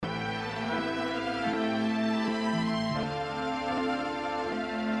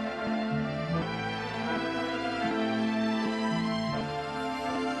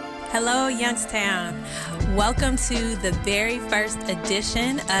Hello, Youngstown. Welcome to the very first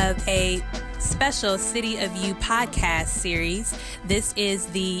edition of a special City of You podcast series. This is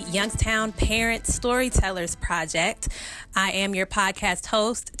the Youngstown Parent Storytellers Project. I am your podcast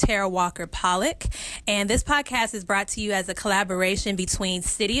host, Tara Walker Pollock, and this podcast is brought to you as a collaboration between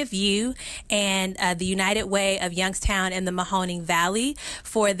City of You and the United Way of Youngstown and the Mahoning Valley.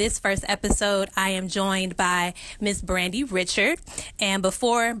 For this first episode, I am joined by Miss Brandy Richard. And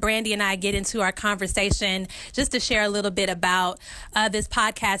before Brandy and I get into our conversation, just to share a little bit about this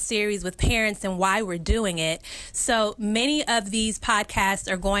podcast series with parents and why we're doing it. So many of these podcasts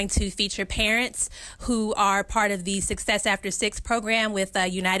are going to feature parents who are part of the Success After 6 program with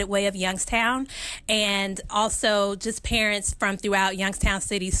United Way of Youngstown, and also just parents from throughout Youngstown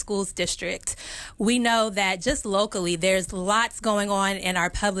City Schools District. We know that just locally, there's lots going on in our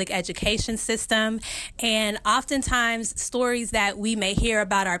public education system, and oftentimes stories that we may hear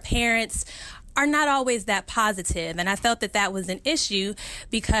about our parents are not always that positive. And I felt that that was an issue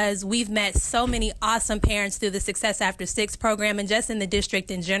because we've met so many awesome parents through the Success After 6 program and just in the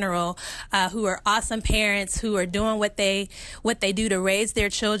district in general, who are awesome parents who are doing what they do to raise their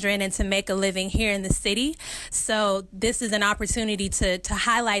children and to make a living here in the city. So this is an opportunity to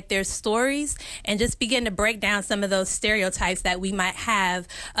highlight their stories and just begin to break down some of those stereotypes that we might have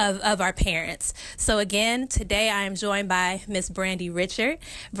of our parents. So again, today I am joined by Miss Brandy Richard.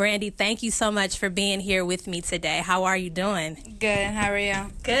 Brandy, thank you so much for being here with me today. How are you doing? Good. How are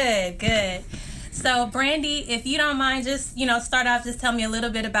you? Good. So, Brandy, if you don't mind, just, start off, just tell me a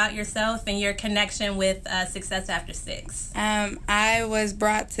little bit about yourself and your connection with Success After 6. I was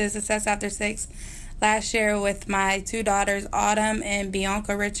brought to Success After 6 last year with my two daughters, Autumn and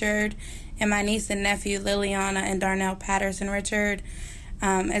Bianca Richard, and my niece and nephew, Liliana and Darnell Patterson Richard.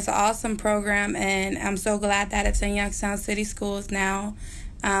 It's an awesome program, and I'm so glad that it's in Youngstown City Schools now.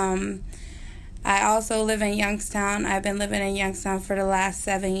 I also live in Youngstown. I've been living in Youngstown for the last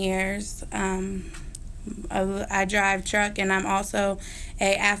 7 years. I drive truck, and I'm also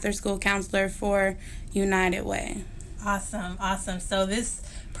a after-school counselor for United Way. Awesome. So this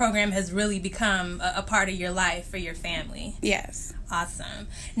program has really become a part of your life for your family. Yes. Awesome.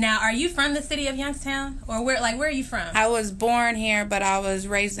 Now, are you from the city of Youngstown, or where are you from? I was born here, but I was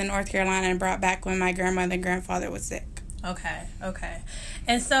raised in North Carolina and brought back when my grandmother and grandfather was sick. Okay.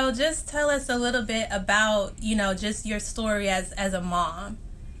 And so just tell us a little bit about, just your story as a mom.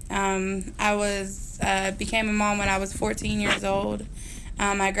 I became a mom when I was 14 years old.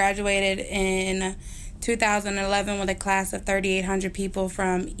 I graduated in 2011 with a class of 3,800 people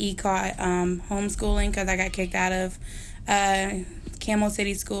from ECOT homeschooling because I got kicked out of Camel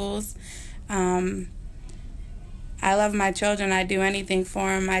City Schools. I love my children. I do anything for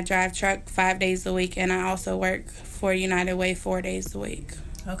them. I drive truck 5 days a week, and I also work for United Way 4 days a week.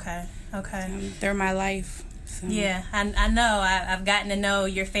 Okay. They're my life. So. Yeah, I know. I've gotten to know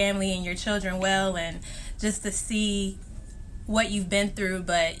your family and your children well, and just to see what you've been through,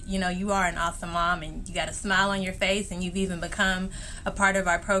 but you are an awesome mom, and you got a smile on your face, and you've even become a part of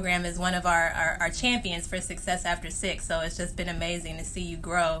our program as one of our champions for Success After 6. So it's just been amazing to see you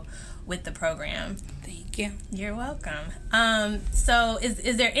grow with the program. Thank you. You're welcome. So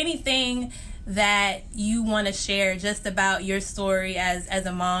is there anything that you want to share just about your story as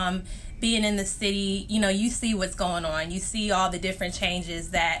a mom being in the city? You see what's going on. You see all the different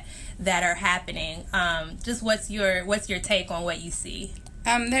changes that are happening. Just what's your take on what you see?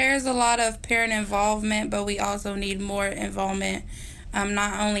 There's a lot of parent involvement, but we also need more involvement,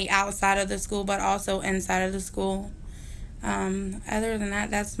 not only outside of the school, but also inside of the school. Other than that,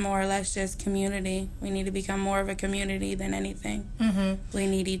 that's more or less just community. We need to become more of a community than anything. Mm-hmm. We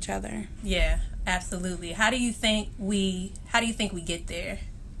need each other. Yeah, absolutely. How do you think we get there?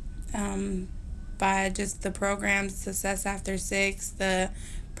 By just the programs, Success After 6, the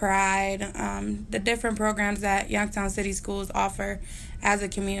Pride, the different programs that Youngstown City Schools offer as a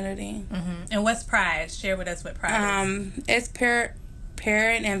community. Mm-hmm. And what's Pride? Share with us what Pride is. It's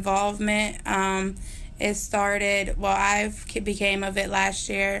parent involvement. It started, I became of it last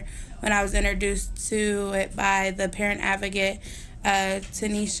year when I was introduced to it by the parent advocate,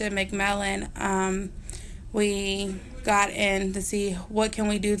 Tanisha McMillan. We got in to see what can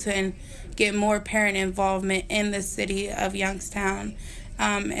we do to get more parent involvement in the city of Youngstown.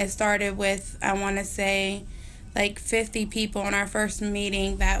 It started with, I want to say, 50 people in our first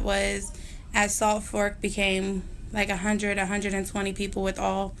meeting that was at Salt Fork, became 120 people with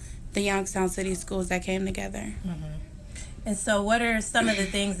all the Youngstown City Schools that came together. Mm-hmm. And so what are some of the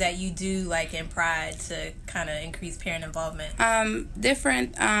things that you do in Pride to kind of increase parent involvement?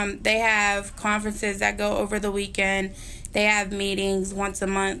 They have conferences that go over the weekend. They have meetings once a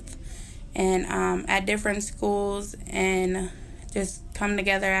month. and at different schools and just come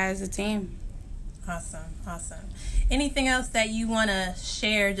together as a team. Awesome. Anything else that you want to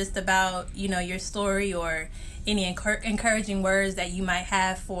share just about, your story, or any encouraging words that you might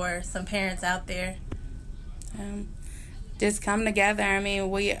have for some parents out there? Just come together. I mean,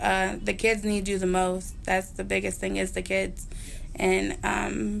 the kids need you the most. That's the biggest thing, is the kids. And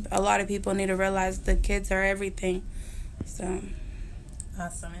a lot of people need to realize the kids are everything. So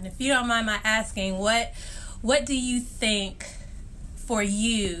awesome. And if you don't mind my asking, what do you think for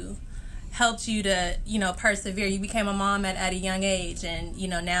you helped you to, persevere? You became a mom at a young age, and,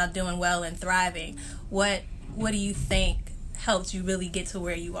 now doing well and thriving. What do you think helped you really get to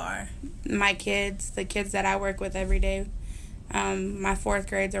where you are? My kids, the kids that I work with every day. My fourth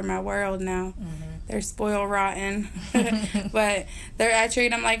grades are my world now. Mm-hmm. They're spoiled rotten, but I treat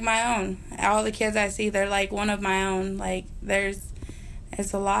them like my own. All the kids I see, they're like one of my own. Like,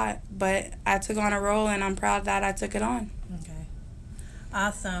 it's a lot, but I took on a role, and I'm proud that I took it on. Okay.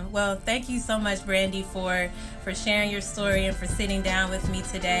 Awesome. Well, thank you so much, Brandy, for sharing your story and for sitting down with me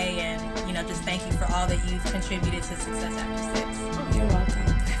today. And, just thank you for all that you've contributed to Success After 6. You're welcome.